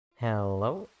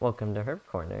Hello, welcome to Herp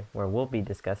Corner, where we'll be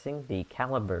discussing the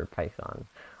Calabar python,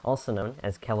 also known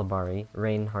as Calabaria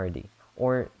reinhardtii,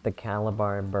 or the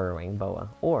Calabar burrowing boa,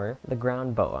 or the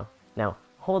ground boa. Now,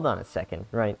 hold on a second,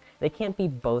 right? They can't be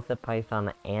both a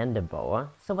python and a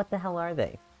boa, so what the hell are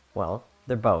they? Well,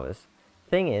 they're boas.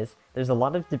 Thing is, there's a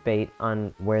lot of debate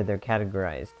on where they're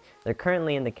categorized. They're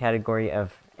currently in the category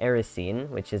of Ericine,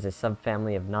 which is a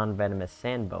subfamily of non-venomous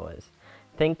sand boas.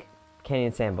 Think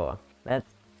Canyon sand boa.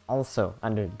 That's also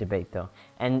under debate though,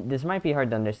 and this might be hard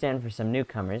to understand for some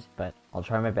newcomers, but I'll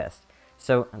try my best.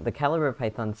 So, the Calabar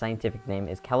python's scientific name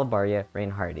is Calabaria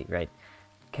reinhardtii, right?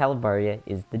 Calabaria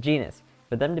is the genus.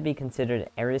 For them to be considered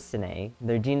Ericinae,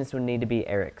 their genus would need to be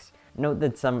Eryx. Note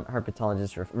that some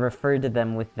herpetologists refer to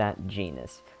them with that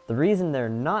genus. The reason they're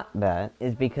not that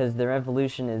is because their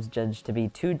evolution is judged to be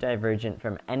too divergent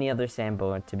from any other sand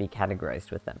boa to be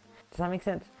categorized with them. Does that make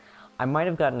sense? I might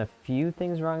have gotten a few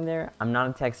things wrong there. I'm not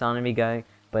a taxonomy guy,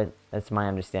 but that's my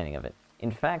understanding of it. In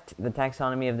fact, the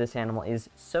taxonomy of this animal is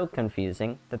so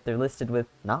confusing that they're listed with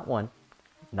not one,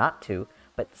 not two,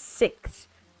 but 6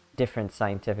 different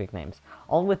scientific names,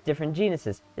 all with different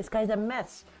genuses. This guy's a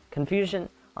mess. Confusion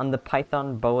on the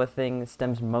python boa thing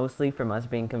stems mostly from us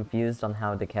being confused on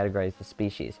how to categorize the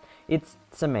species. It's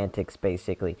semantics,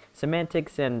 basically.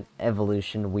 Semantics and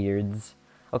evolution weirds.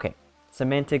 Okay.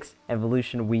 Semantics,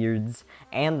 evolution weirds,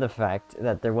 and the fact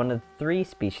that they're one of 3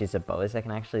 species of boas that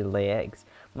can actually lay eggs.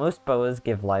 Most boas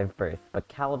give live birth, but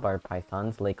Calabar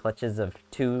pythons lay clutches of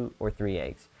 2 or 3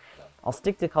 eggs. I'll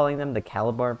stick to calling them the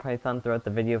Calabar python throughout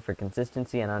the video for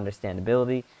consistency and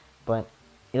understandability, but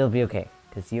it'll be okay,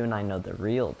 because you and I know the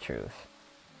real truth.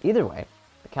 Either way,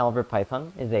 the Calabar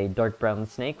python is a dark brown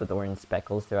snake with orange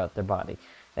speckles throughout their body.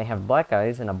 They have black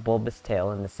eyes and a bulbous tail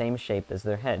in the same shape as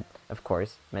their head, of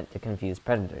course, meant to confuse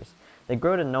predators. They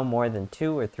grow to no more than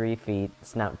 2 or 3 feet,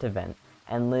 snout to vent,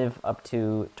 and live up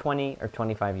to 20 or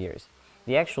 25 years.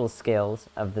 The actual scales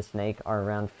of the snake are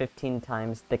around 15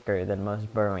 times thicker than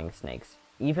most burrowing snakes.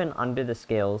 Even under the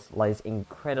scales lies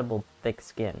incredible thick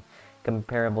skin,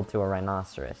 comparable to a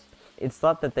rhinoceros. It's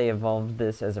thought that they evolved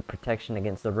this as a protection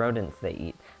against the rodents they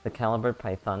eat. The Calabar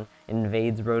python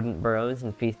invades rodent burrows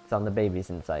and feasts on the babies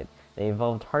inside. They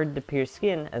evolved hard-to-pierce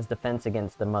skin as defense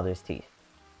against the mother's teeth.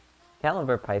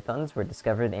 Calabar pythons were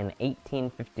discovered in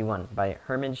 1851 by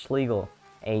Hermann Schlegel,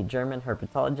 a German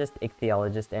herpetologist,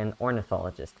 ichthyologist, and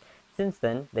ornithologist. Since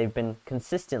then, they've been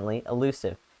consistently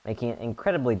elusive, making it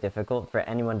incredibly difficult for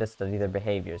anyone to study their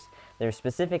behaviors. Their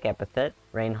specific epithet,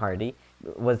 reinhardtii,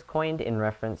 was coined in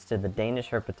reference to the Danish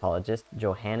herpetologist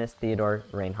Johannes Theodor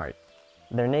Reinhardt.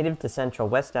 They're native to Central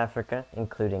West Africa,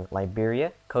 including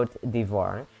Liberia, Côte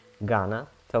d'Ivoire, Ghana,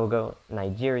 Togo,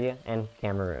 Nigeria, and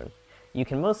Cameroon. You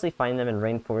can mostly find them in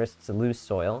rainforest's loose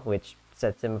soil, which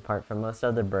sets them apart from most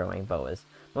other burrowing boas.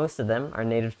 Most of them are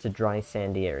native to dry,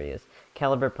 sandy areas.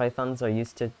 Calabar pythons are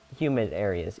used to humid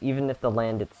areas. Even if the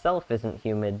land itself isn't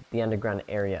humid, the underground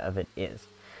area of it is.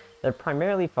 They're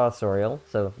primarily fossorial,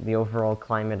 so the overall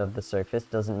climate of the surface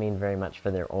doesn't mean very much for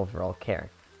their overall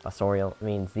care. Fossorial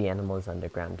means the animal is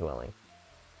underground dwelling.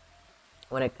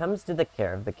 When it comes to the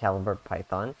care of the Calabar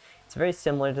python, it's very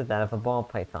similar to that of a ball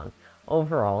python.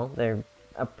 Overall, they're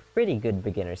a pretty good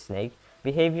beginner snake.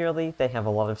 Behaviorally, they have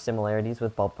a lot of similarities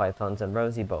with ball pythons and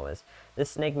rosy boas. This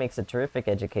snake makes a terrific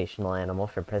educational animal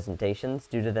for presentations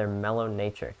due to their mellow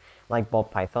nature. Like ball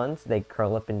pythons, they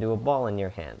curl up into a ball in your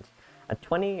hand. A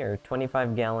 20 or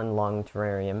 25 gallon long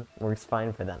terrarium works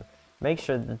fine for them. Make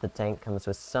sure that the tank comes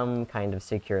with some kind of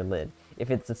secure lid.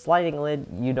 If it's a sliding lid,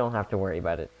 you don't have to worry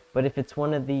about it. But if it's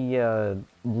one of the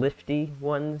lifty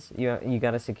ones, you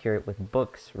gotta secure it with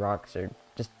books, rocks, or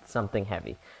just something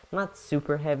heavy. Not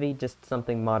super heavy, just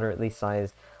something moderately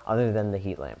sized other than the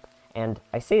heat lamp. And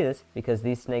I say this because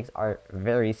these snakes are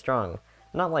very strong.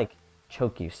 Not like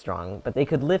choke you strong, but they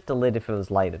could lift a lid if it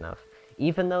was light enough.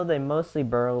 Even though they mostly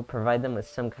burrow, provide them with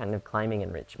some kind of climbing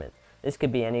enrichment. This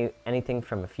could be anything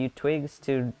from a few twigs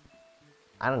to,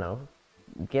 I don't know,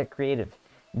 get creative.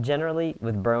 Generally,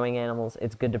 with burrowing animals,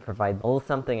 it's good to provide a little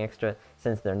something extra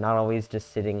since they're not always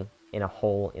just sitting in a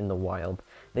hole in the wild.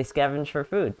 They scavenge for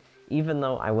food. Even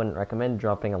though I wouldn't recommend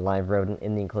dropping a live rodent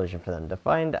in the enclosure for them to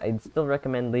find, I'd still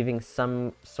recommend leaving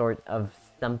some sort of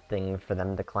something for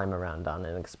them to climb around on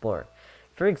and explore.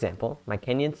 For example, my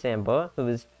Kenyan sand boa, who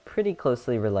is pretty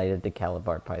closely related to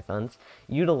Calabar pythons,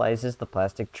 utilizes the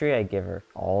plastic tree I give her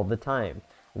all the time.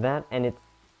 That, and it's,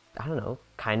 I don't know,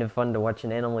 kind of fun to watch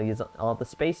an animal use all the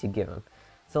space you give them.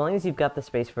 So long as you've got the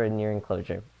space for it in your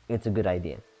enclosure, it's a good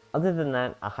idea. Other than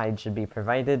that, a hide should be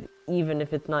provided, even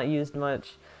if it's not used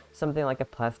much. Something like a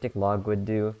plastic log would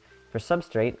do. For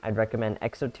substrate, I'd recommend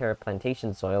exoterra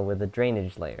plantation soil with a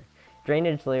drainage layer.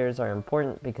 Drainage layers are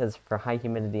important because for high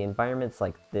humidity environments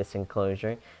like this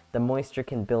enclosure, the moisture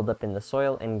can build up in the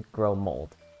soil and grow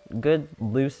mold. Good,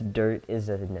 loose dirt is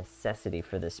a necessity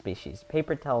for this species.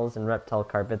 Paper towels and reptile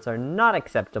carpets are not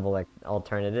acceptable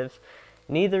alternatives.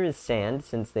 Neither is sand,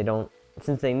 since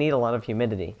they need a lot of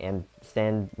humidity, and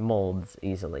sand molds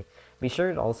easily. Be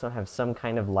sure to also have some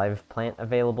kind of live plant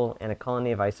available and a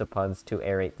colony of isopods to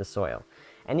aerate the soil.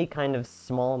 Any kind of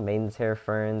small maiden's hair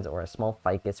ferns or a small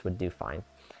ficus would do fine.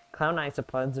 Clown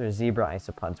isopods or zebra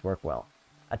isopods work well.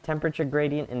 A temperature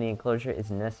gradient in the enclosure is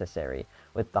necessary,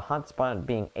 with the hot spot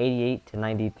being 88 to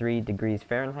 93 degrees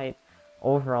Fahrenheit.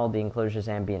 Overall, the enclosure's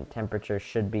ambient temperature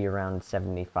should be around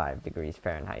 75 degrees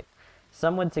Fahrenheit.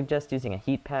 Some would suggest using a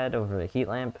heat pad over a heat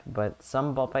lamp, but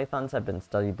some ball pythons have been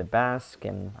studied to bask,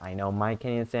 and I know my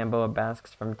Kenyan sand boa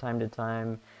basks from time to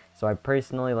time, so I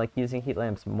personally like using heat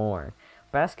lamps more.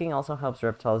 Basking also helps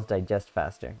reptiles digest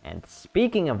faster, and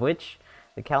speaking of which,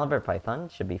 the Calabar python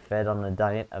should be fed on a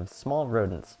diet of small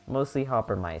rodents, mostly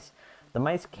hopper mice. The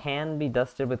mice can be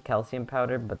dusted with calcium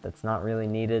powder, but that's not really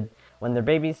needed. When they're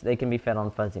babies, they can be fed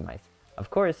on fuzzy mice. Of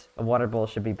course, a water bowl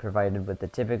should be provided with the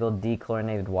typical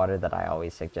dechlorinated water that I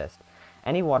always suggest.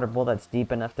 Any water bowl that's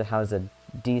deep enough to house a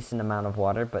decent amount of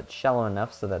water, but shallow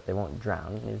enough so that they won't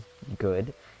drown, is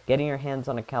good. Getting your hands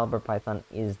on a Calabar python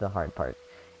is the hard part.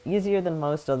 Easier than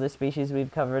most other species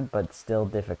we've covered, but still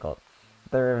difficult.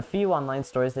 There are a few online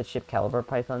stores that ship Calabar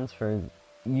pythons for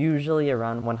usually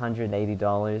around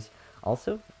 $180.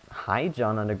 Also, hi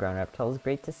John Underground Reptiles,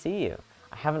 great to see you.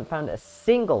 I haven't found a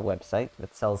single website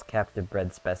that sells captive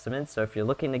bred specimens, so if you're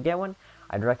looking to get one,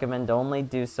 I'd recommend only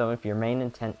do so if your main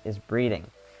intent is breeding.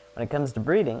 When it comes to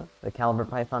breeding, the Calabar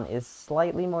python is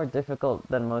slightly more difficult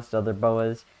than most other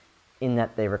boas in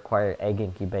that they require egg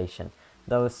incubation.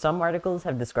 Though some articles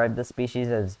have described the species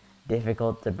as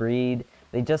difficult to breed,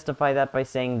 they justify that by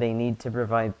saying they need to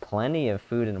provide plenty of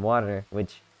food and water,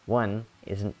 which, 1,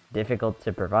 isn't difficult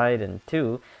to provide, and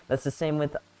 2, that's the same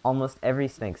with almost every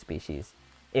snake species,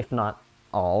 if not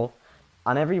all.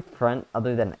 On every front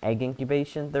other than egg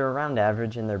incubation, they're around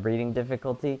average in their breeding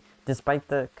difficulty, despite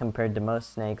the, compared to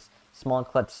most snakes, small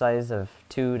clutch size of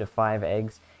 2 to 5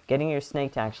 eggs. Getting your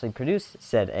snake to actually produce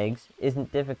said eggs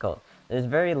isn't difficult. There's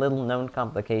very little known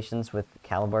complications with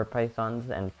Calabar pythons,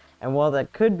 and while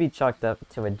that could be chalked up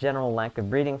to a general lack of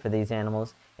breeding for these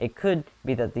animals, it could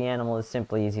be that the animal is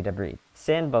simply easy to breed.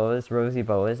 Sand boas, rosy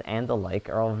boas, and the like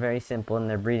are all very simple in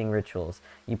their breeding rituals.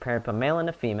 You pair up a male and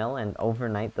a female, and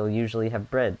overnight they'll usually have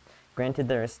bred. Granted,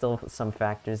 there are still some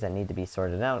factors that need to be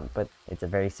sorted out, but it's a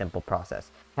very simple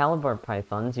process. Calabar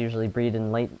pythons usually breed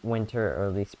in late winter or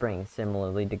early spring,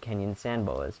 similarly to Kenyan sand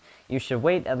boas. You should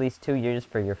wait at least 2 years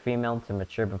for your female to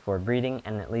mature before breeding,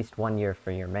 and at least 1 year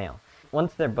for your male.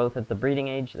 Once they're both at the breeding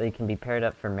age, they can be paired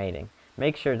up for mating.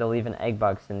 Make sure to leave an egg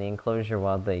box in the enclosure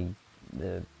while they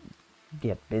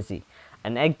get busy.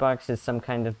 An egg box is some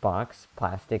kind of box,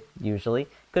 plastic usually,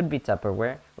 could be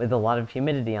Tupperware, with a lot of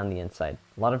humidity on the inside.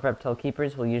 A lot of reptile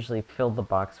keepers will usually fill the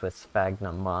box with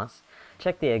sphagnum moss.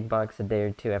 Check the egg box a day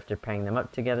or two after pairing them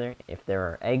up together. If there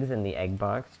are eggs in the egg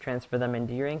box, transfer them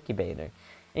into your incubator.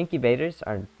 Incubators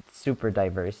are super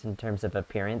diverse in terms of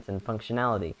appearance and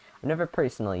functionality. I've never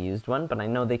personally used one, but I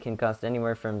know they can cost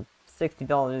anywhere from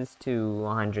 $60 to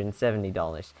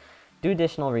 $170. Do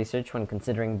additional research when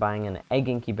considering buying an egg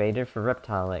incubator for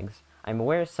reptile eggs. I'm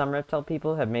aware some reptile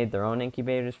people have made their own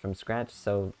incubators from scratch,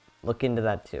 so look into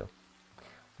that too.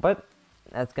 But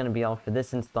that's going to be all for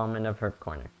this installment of Herp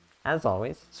Corner. As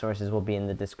always, sources will be in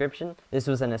the description. This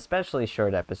was an especially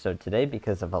short episode today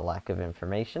because of a lack of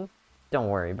information. Don't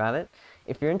worry about it.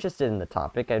 If you're interested in the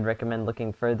topic, I'd recommend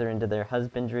looking further into their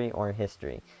husbandry or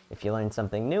history. If you learned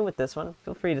something new with this one,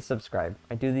 feel free to subscribe.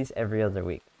 I do these every other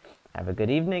week. Have a good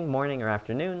evening, morning, or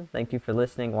afternoon. Thank you for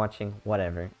listening, watching,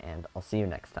 whatever, and I'll see you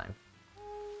next time.